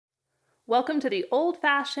Welcome to the Old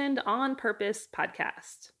Fashioned on Purpose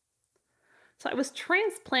podcast. So I was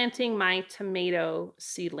transplanting my tomato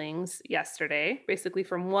seedlings yesterday, basically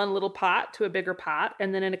from one little pot to a bigger pot.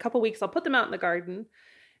 And then in a couple weeks, I'll put them out in the garden.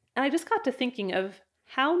 And I just got to thinking of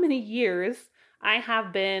how many years I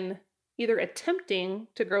have been either attempting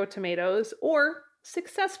to grow tomatoes or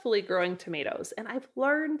successfully growing tomatoes. And I've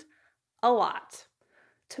learned a lot.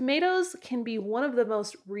 Tomatoes can be one of the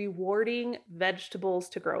most rewarding vegetables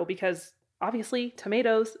to grow because obviously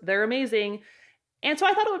tomatoes, they're amazing. And so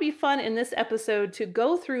I thought it would be fun in this episode to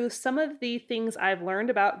go through some of the things I've learned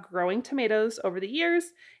about growing tomatoes over the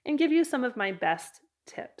years and give you some of my best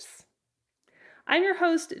tips. I'm your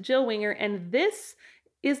host, Jill Winger, and this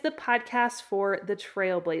is the podcast for the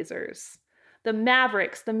trailblazers, the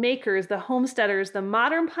mavericks, the makers, the homesteaders, the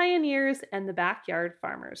modern pioneers, and the backyard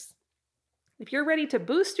farmers. If you're ready to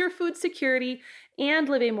boost your food security and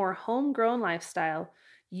live a more homegrown lifestyle,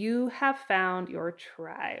 you have found your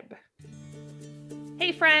tribe.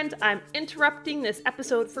 Hey friend, I'm interrupting this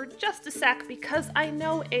episode for just a sec because I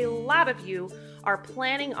know a lot of you are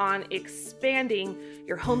planning on expanding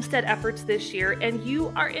your homestead efforts this year and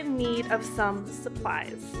you are in need of some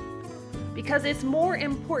supplies. Because it's more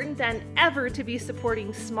important than ever to be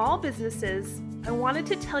supporting small businesses, I wanted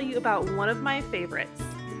to tell you about one of my favorites,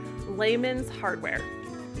 Lehman's Hardware.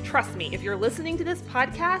 Trust me, if you're listening to this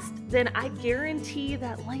podcast, then I guarantee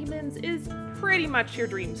that Lehman's is pretty much your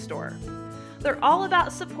dream store. They're all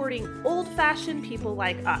about supporting old-fashioned people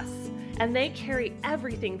like us, and they carry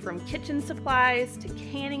everything from kitchen supplies to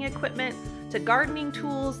canning equipment to gardening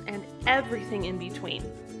tools and everything in between.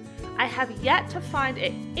 I have yet to find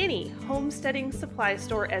any homesteading supply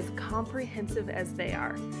store as comprehensive as they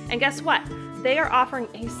are. And guess what? They are offering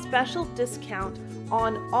a special discount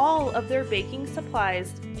on all of their baking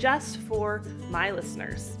supplies just for my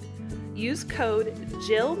listeners. Use code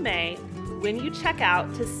JILLMAY when you check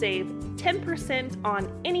out to save 10% on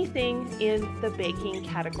anything in the baking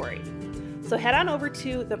category. So head on over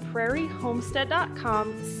to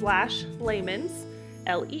theprairiehomestead.com/Lehmans,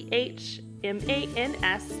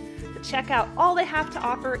 LEHMANS, to check out all they have to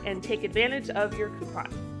offer and take advantage of your coupon.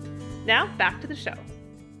 Now back to the show.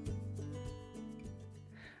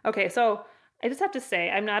 Okay, so I just have to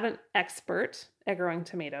say, I'm not an expert at growing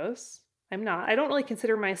tomatoes. I'm not. I don't really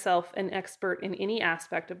consider myself an expert in any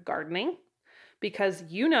aspect of gardening because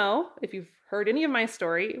if you've heard any of my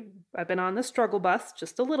story, I've been on the struggle bus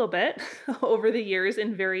just a little bit over the years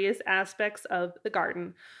in various aspects of the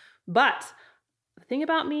garden. But the thing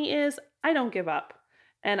about me is I don't give up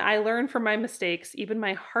and I learn from my mistakes, even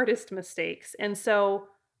my hardest mistakes. And so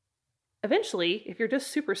eventually, if you're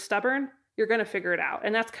just super stubborn, you're going to figure it out.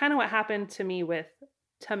 And that's kind of what happened to me with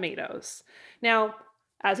tomatoes. Now,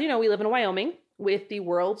 as you know, we live in Wyoming with the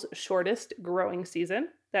world's shortest growing season.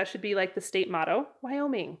 That should be like the state motto,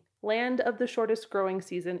 Wyoming, land of the shortest growing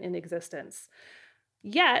season in existence.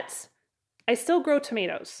 Yet, I still grow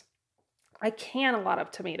tomatoes. I can a lot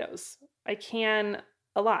of tomatoes. I can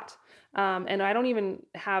a lot. And I don't even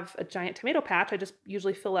have a giant tomato patch. I just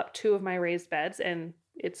usually fill up 2 of my raised beds and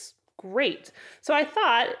it's great. So I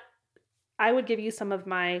thought I would give you some of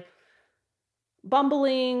my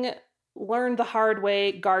bumbling, learn the hard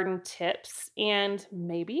way garden tips, and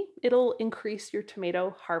maybe it'll increase your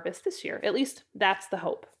tomato harvest this year. At least that's the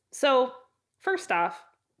hope. So first off,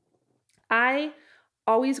 I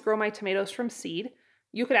always grow my tomatoes from seed.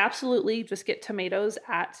 You could absolutely just get tomatoes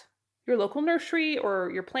at your local nursery or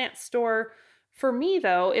your plant store. For me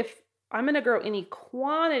though, if I'm going to grow any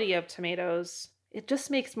quantity of tomatoes, it just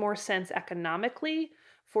makes more sense economically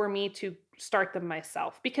for me to start them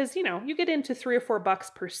myself because, you get into $3 or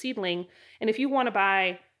 $4 per seedling. And if you want to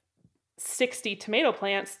buy 60 tomato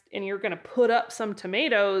plants and you're going to put up some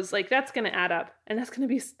tomatoes, like that's going to add up. And that's going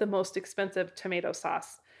to be the most expensive tomato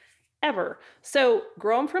sauce ever. So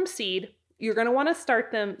grow them from seed. You're going to want to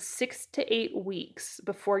start them 6 to 8 weeks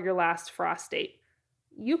before your last frost date.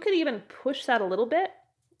 You could even push that a little bit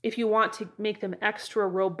if you want to make them extra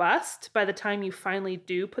robust by the time you finally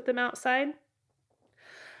do put them outside.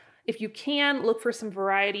 If you can, look for some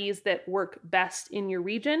varieties that work best in your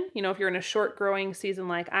region. If you're in a short growing season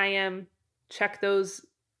like I am, check those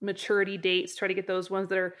maturity dates, try to get those ones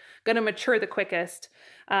that are going to mature the quickest.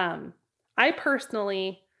 I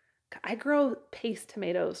grow paste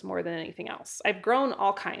tomatoes more than anything else. I've grown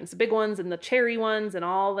all kinds, the big ones and the cherry ones and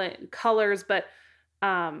all the colors, but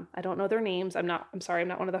I don't know their names. I'm sorry, I'm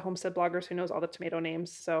not one of the homestead bloggers who knows all the tomato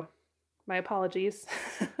names, so my apologies.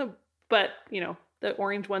 But, the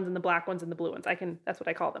orange ones and the black ones and the blue ones. That's what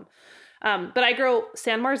I call them. But I grow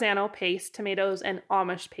San Marzano paste tomatoes and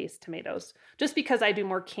Amish paste tomatoes just because I do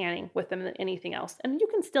more canning with them than anything else. And you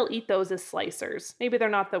can still eat those as slicers. Maybe they're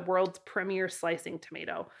not the world's premier slicing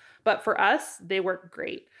tomato, but for us, they work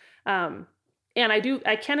great. And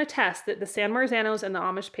I can attest that the San Marzanos and the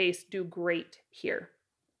Amish paste do great here.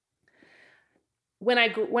 When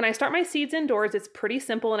I start my seeds indoors, it's pretty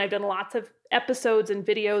simple, and I've done lots of episodes and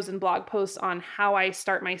videos and blog posts on how I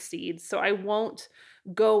start my seeds, so I won't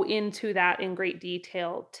go into that in great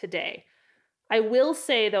detail today. I will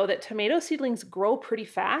say, though, that tomato seedlings grow pretty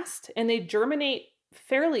fast, and they germinate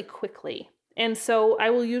fairly quickly, and so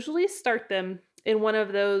I will usually start them in one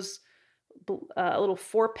of those little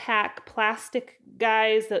 4-pack plastic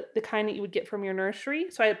guys, the kind that you would get from your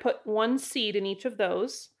nursery. So I put one seed in each of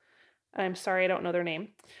those. I'm sorry, I don't know their name.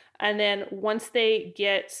 And then once they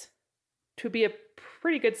get to be a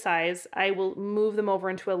pretty good size, I will move them over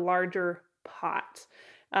into a larger pot.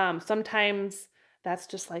 Sometimes that's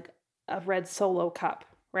just like a red Solo cup,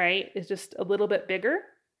 right? It's just a little bit bigger.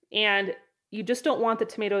 And you just don't want the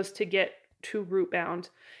tomatoes to get too root bound.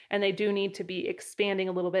 And they do need to be expanding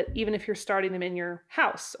a little bit, even if you're starting them in your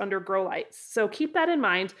house under grow lights. So keep that in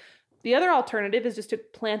mind. The other alternative is just to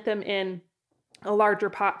plant them in a larger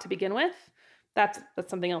pot to begin with. That's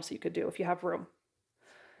something else you could do if you have room.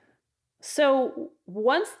 So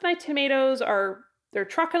once my tomatoes they're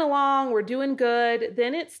trucking along, we're doing good,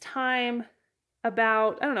 then it's time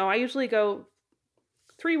about, I don't know, I usually go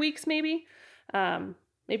 3 weeks maybe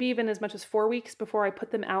even as much as 4 weeks before I put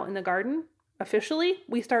them out in the garden. Officially,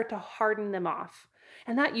 we start to harden them off.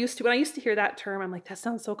 And when I used to hear that term, I'm like, that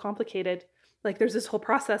sounds so complicated. Like there's this whole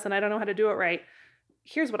process and I don't know how to do it right.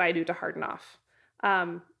 Here's what I do to harden off.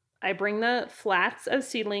 I bring the flats of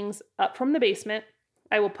seedlings up from the basement.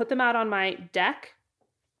 I will put them out on my deck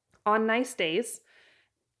on nice days,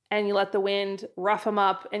 and you let the wind rough them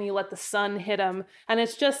up and you let the sun hit them, and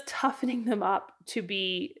it's just toughening them up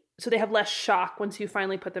so they have less shock once you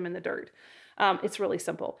finally put them in the dirt. It's really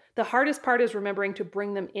simple. The hardest part is remembering to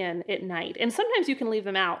bring them in at night. And sometimes you can leave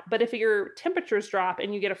them out, but if your temperatures drop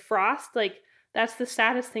and you get a frost, like that's the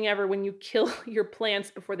saddest thing ever when you kill your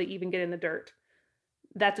plants before they even get in the dirt.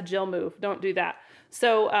 That's a Jill move. Don't do that.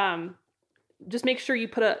 So just make sure you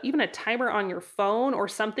put even a timer on your phone or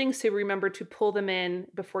something so remember to pull them in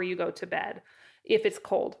before you go to bed if it's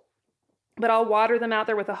cold. But I'll water them out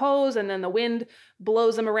there with a hose, and then the wind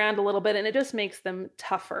blows them around a little bit and it just makes them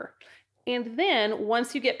tougher. And then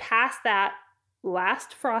once you get past that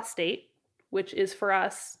last frost date, which is for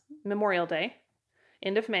us Memorial Day,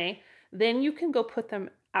 end of May, then you can go put them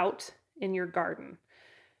out in your garden.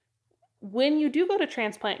 When you do go to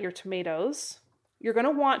transplant your tomatoes, you're going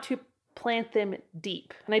to want to plant them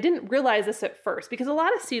deep. And I didn't realize this at first because a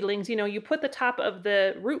lot of seedlings, you put the top of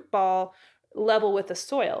the root ball level with the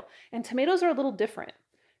soil, and tomatoes are a little different.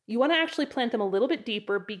 You want to actually plant them a little bit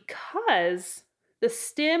deeper because the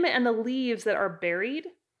stem and the leaves that are buried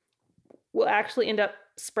will actually end up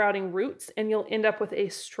sprouting roots, and you'll end up with a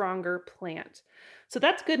stronger plant. So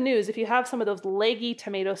that's good news if you have some of those leggy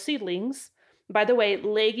tomato seedlings. By the way,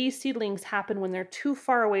 leggy seedlings happen when they're too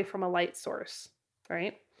far away from a light source,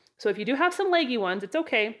 right? So if you do have some leggy ones, it's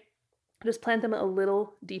okay. Just plant them a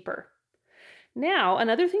little deeper. Now,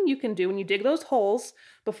 another thing you can do when you dig those holes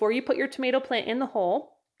before you put your tomato plant in the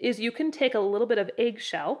hole is you can take a little bit of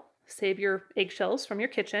eggshell, save your eggshells from your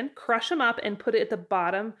kitchen, crush them up and put it at the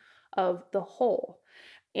bottom of the hole.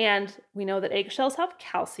 And we know that eggshells have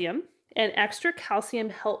calcium, and extra calcium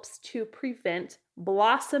helps to prevent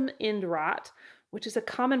blossom end rot, which is a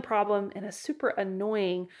common problem and a super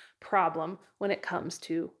annoying problem when it comes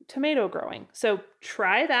to tomato growing. So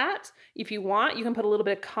try that. If you want, you can put a little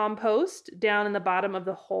bit of compost down in the bottom of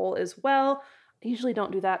the hole as well. I usually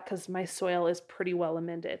don't do that because my soil is pretty well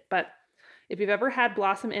amended. But if you've ever had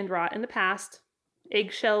blossom end rot in the past,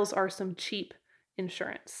 eggshells are some cheap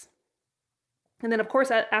insurance. And then, of course,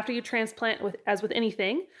 after you transplant, as with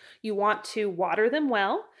anything, you want to water them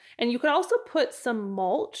well. And you could also put some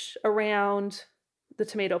mulch around the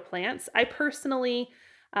tomato plants. I personally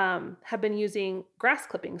have been using grass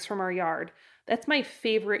clippings from our yard. That's my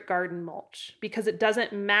favorite garden mulch because it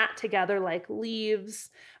doesn't mat together like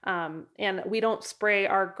leaves. And we don't spray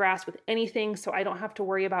our grass with anything, so I don't have to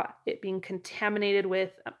worry about it being contaminated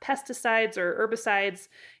with pesticides or herbicides.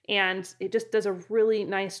 And it just does a really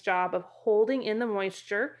nice job of holding in the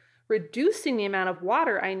moisture, reducing the amount of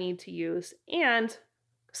water I need to use, and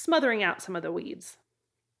smothering out some of the weeds.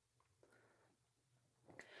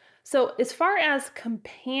 So as far as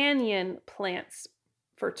companion plants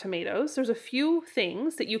for tomatoes. There's a few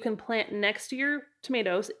things that you can plant next to your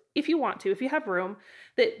tomatoes if you want to, if you have room,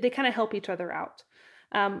 that they kind of help each other out.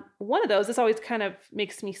 One of those, this always kind of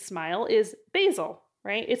makes me smile, is basil,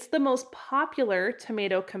 right? It's the most popular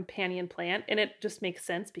tomato companion plant, and it just makes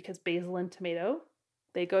sense because basil and tomato,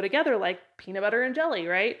 they go together like peanut butter and jelly,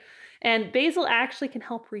 right? And basil actually can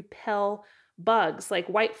help repel bugs like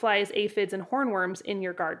whiteflies, aphids, and hornworms in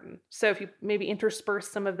your garden. So if you maybe intersperse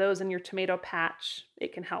some of those in your tomato patch,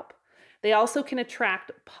 it can help. They also can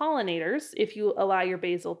attract pollinators if you allow your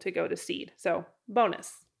basil to go to seed. So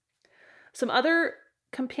bonus. Some other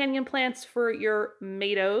companion plants for your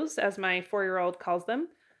tomatoes, as my 4-year-old calls them,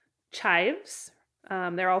 chives.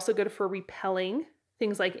 They're also good for repelling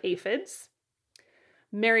things like aphids.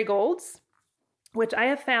 Marigolds, which I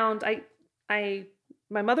have found,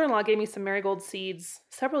 my mother-in-law gave me some marigold seeds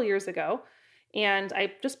several years ago, and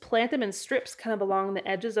I just plant them in strips kind of along the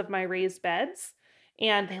edges of my raised beds,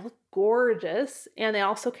 and they look gorgeous, and they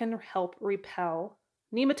also can help repel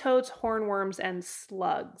nematodes, hornworms, and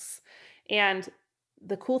slugs. And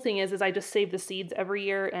the cool thing is I just save the seeds every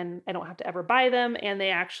year and I don't have to ever buy them, and they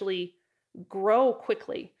actually grow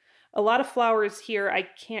quickly. A lot of flowers here I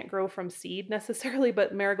can't grow from seed necessarily,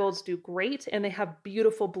 but marigolds do great, and they have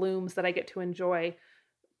beautiful blooms that I get to enjoy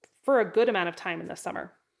for a good amount of time in the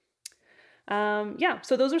summer.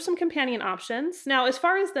 So those are some companion options. Now, as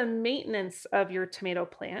far as the maintenance of your tomato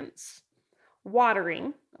plants,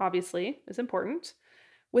 watering, obviously, is important.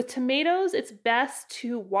 With tomatoes, it's best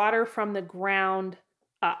to water from the ground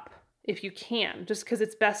up if you can, just because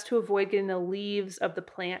it's best to avoid getting the leaves of the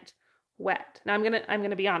plant wet. Now, I'm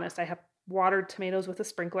gonna be honest. I have watered tomatoes with a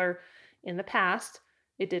sprinkler in the past.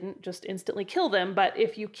 It didn't just instantly kill them, but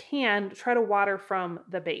if you can, try to water from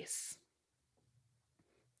the base.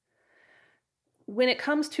 When it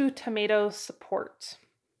comes to tomato support,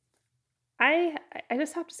 I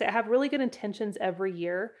just have to say I have really good intentions every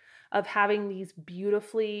year of having these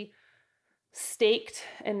beautifully staked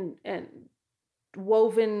and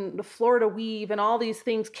woven, the Florida weave and all these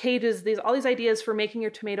things, cages, all these ideas for making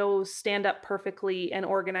your tomatoes stand up perfectly and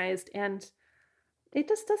organized. And it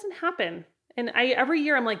just doesn't happen. And every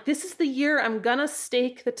year I'm like, this is the year I'm gonna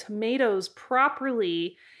stake the tomatoes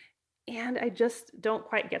properly. And I just don't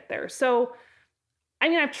quite get there. So, I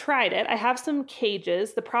mean, I've tried it. I have some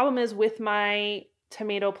cages. The problem is with my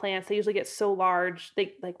tomato plants, they usually get so large,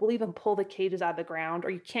 they will even pull the cages out of the ground, or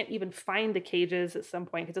you can't even find the cages at some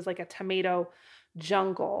point because it's like a tomato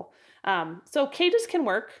jungle. So cages can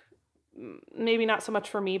work. Maybe not so much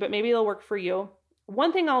for me, but maybe they'll work for you.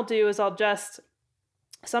 One thing I'll do is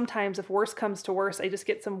sometimes if worse comes to worse, I just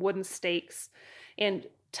get some wooden stakes and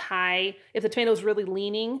tie, if the tomato's really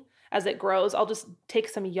leaning as it grows, I'll just take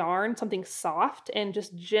some yarn, something soft, and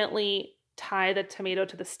just gently tie the tomato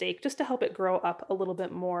to the stake just to help it grow up a little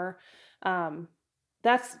bit more.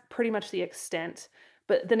 That's pretty much the extent.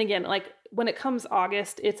 But then again, like when it comes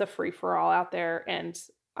August, it's a free-for-all out there. And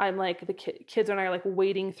I'm like, the kids and I are like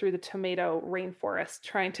wading through the tomato rainforest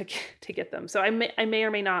trying to get them. So I may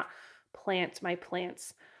or may not plant my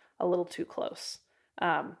plants a little too close.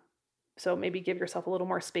 So maybe give yourself a little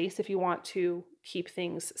more space if you want to keep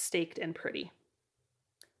things staked and pretty.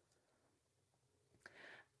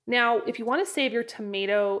 Now, if you want to save your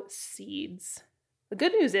tomato seeds, the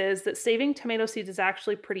good news is that saving tomato seeds is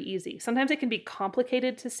actually pretty easy. Sometimes it can be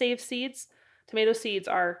complicated to save seeds. Tomato seeds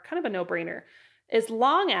are kind of a no-brainer. As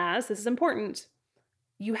long as, this is important,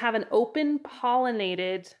 you have an open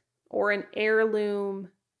pollinated or an heirloom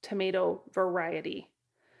tomato variety.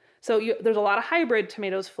 So there's a lot of hybrid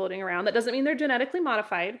tomatoes floating around. That doesn't mean they're genetically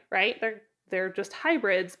modified, right? They're just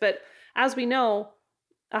hybrids. But as we know,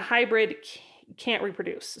 a hybrid can't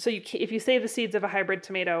reproduce. So if you save the seeds of a hybrid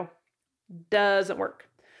tomato, doesn't work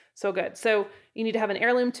so good. So you need to have an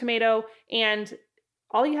heirloom tomato, and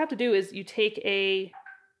all you have to do is you take a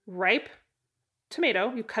ripe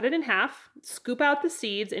tomato, you cut it in half, scoop out the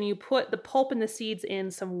seeds, and you put the pulp and the seeds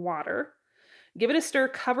in some water. Give it a stir,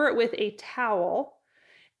 cover it with a towel,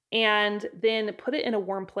 and then put it in a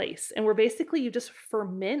warm place. And you just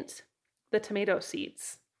ferment the tomato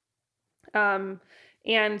seeds. And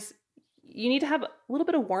you need to have a little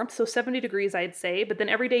bit of warmth, so 70 degrees, I'd say. But then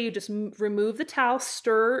every day you just remove the towel,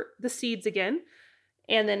 stir the seeds again,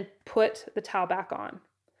 and then put the towel back on.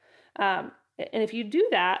 And if you do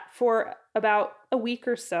that for about a week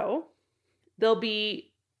or so, there'll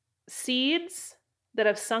be seeds that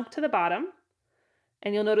have sunk to the bottom.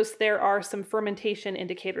 And you'll notice there are some fermentation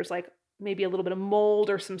indicators, like maybe a little bit of mold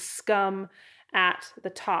or some scum at the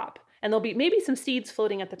top. And there'll be maybe some seeds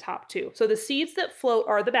floating at the top too. So the seeds that float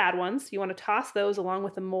are the bad ones. You want to toss those along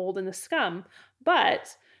with the mold and the scum.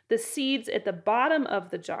 But the seeds at the bottom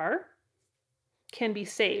of the jar can be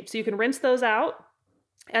saved. So you can rinse those out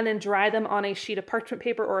and then dry them on a sheet of parchment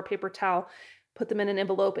paper or a paper towel, put them in an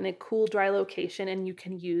envelope in a cool, dry location, and you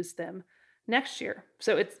can use them next year.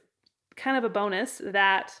 So it's kind of a bonus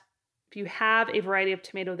that if you have a variety of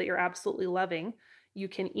tomato that you're absolutely loving, you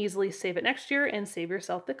can easily save it next year and save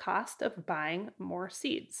yourself the cost of buying more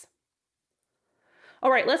seeds. All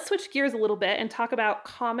right, let's switch gears a little bit and talk about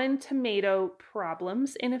common tomato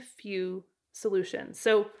problems in a few solutions.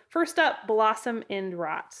 So first up, blossom end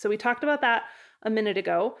rot. So we talked about that a minute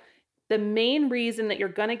ago. The main reason that you're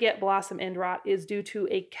going to get blossom end rot is due to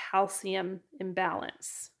a calcium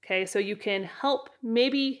imbalance. Okay, so you can help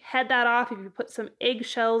maybe head that off if you put some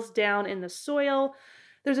eggshells down in the soil.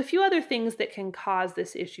 There's a few other things that can cause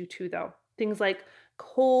this issue too, though. Things like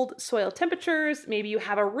cold soil temperatures. Maybe you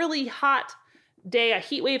have a really hot day, a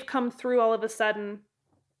heat wave come through all of a sudden.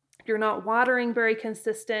 You're not watering very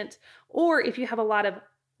consistent, or if you have a lot of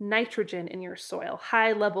nitrogen in your soil,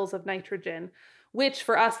 high levels of nitrogen, which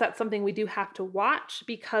for us, that's something we do have to watch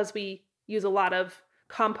because we use a lot of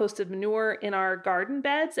composted manure in our garden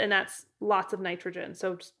beds, and that's lots of nitrogen.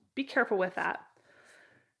 So just be careful with that.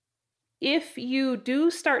 If you do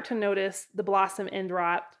start to notice the blossom end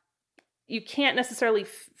rot, you can't necessarily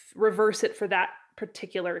reverse it for that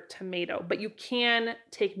particular tomato, but you can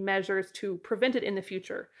take measures to prevent it in the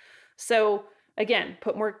future. So again,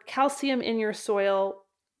 put more calcium in your soil.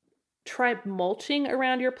 Try mulching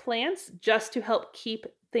around your plants just to help keep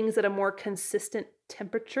things at a more consistent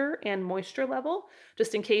temperature and moisture level,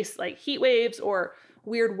 just in case like heat waves or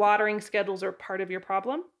weird watering schedules are part of your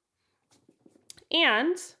problem.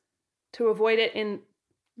 And to avoid it in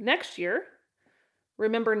next year,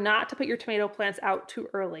 remember not to put your tomato plants out too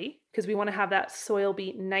early because we want to have that soil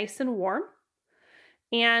be nice and warm,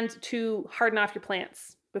 and to harden off your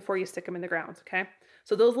plants before you stick them in the ground, okay?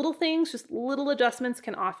 So those little things, just little adjustments,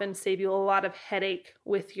 can often save you a lot of headache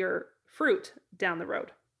with your fruit down the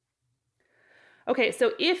road. Okay,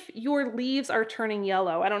 so if your leaves are turning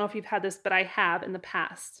yellow, I don't know if you've had this, but I have in the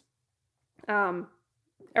past.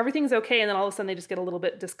 Everything's okay, and then all of a sudden they just get a little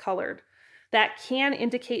bit discolored. That can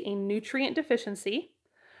indicate a nutrient deficiency.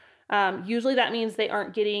 Usually that means they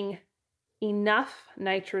aren't getting enough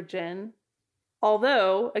nitrogen.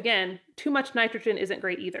 Although, again, too much nitrogen isn't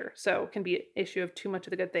great either. So it can be an issue of too much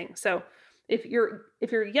of the good thing. So if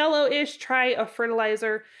you're yellowish, try a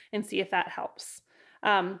fertilizer and see if that helps.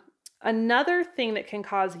 Another thing that can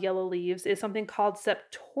cause yellow leaves is something called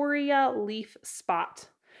Septoria leaf spot.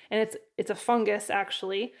 And it's a fungus,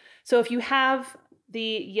 actually. So if you have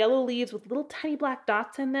the yellow leaves with little tiny black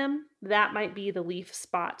dots in them, that might be the leaf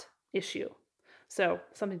spot issue. So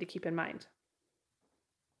something to keep in mind.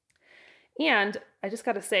 And I just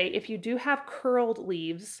got to say, if you do have curled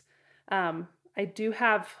leaves, I do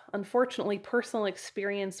have, unfortunately, personal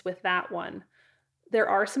experience with that one. There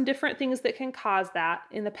are some different things that can cause that.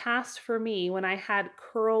 In the past, for me, when I had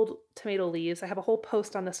curled tomato leaves, I have a whole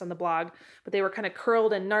post on this on the blog, but they were kind of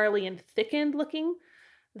curled and gnarly and thickened looking.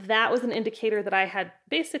 That was an indicator that I had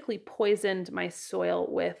basically poisoned my soil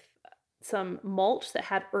with some mulch that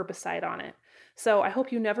had herbicide on it. So I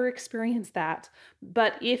hope you never experience that.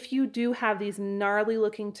 But if you do have these gnarly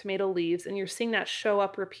looking tomato leaves and you're seeing that show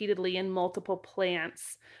up repeatedly in multiple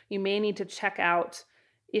plants, you may need to check out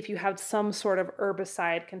if you have some sort of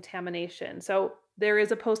herbicide contamination. So there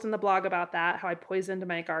is a post on the blog about that, how I poisoned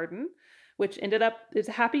my garden, which ended up, it's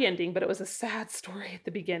a happy ending, but it was a sad story at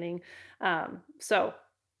the beginning. So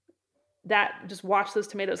that, just watch those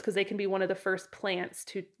tomatoes because they can be one of the first plants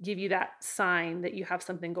to give you that sign that you have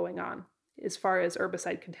something going on as far as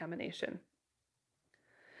herbicide contamination.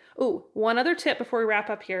 Oh, one other tip before we wrap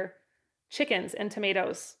up here: chickens and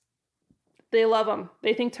tomatoes. They love them.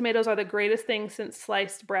 They think tomatoes are the greatest thing since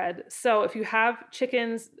sliced bread. So if you have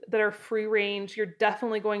chickens that are free range, you're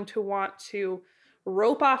definitely going to want to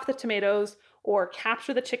rope off the tomatoes or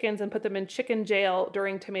capture the chickens and put them in chicken jail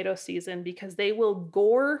during tomato season, because they will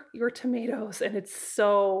gore your tomatoes and it's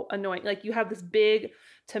so annoying. Like, you have this big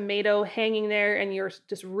tomato hanging there and you're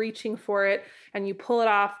just reaching for it and you pull it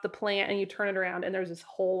off the plant and you turn it around and there's this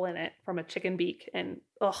hole in it from a chicken beak, and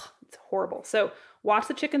it's horrible. So watch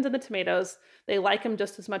the chickens and the tomatoes. They like them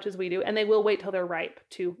just as much as we do, and they will wait till they're ripe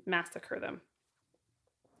to massacre them.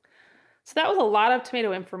 So that was a lot of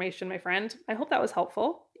tomato information, my friend. I hope that was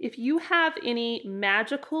helpful. If you have any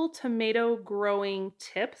magical tomato growing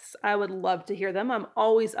tips, I would love to hear them. I'm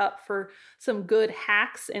always up for some good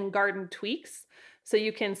hacks and garden tweaks. So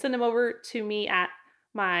you can send them over to me at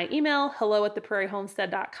my email,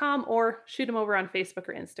 hello@theprairiehomestead.com, or shoot them over on Facebook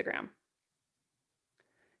or Instagram.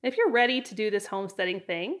 If you're ready to do this homesteading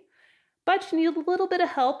thing, but you need a little bit of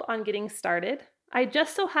help on getting started. I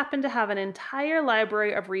just so happen to have an entire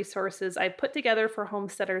library of resources I put together for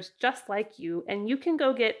homesteaders just like you, and you can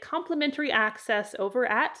go get complimentary access over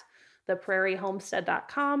at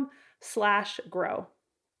theprairiehomestead.com/grow.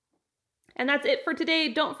 And that's it for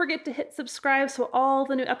today. Don't forget to hit subscribe so all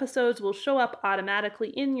the new episodes will show up automatically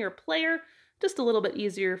in your player, just a little bit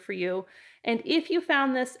easier for you. And if you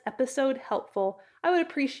found this episode helpful, I would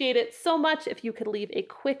appreciate it so much if you could leave a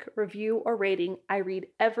quick review or rating. I read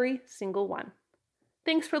every single one.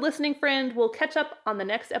 Thanks for listening, friend. We'll catch up on the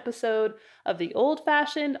next episode of the Old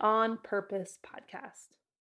Fashioned on Purpose podcast.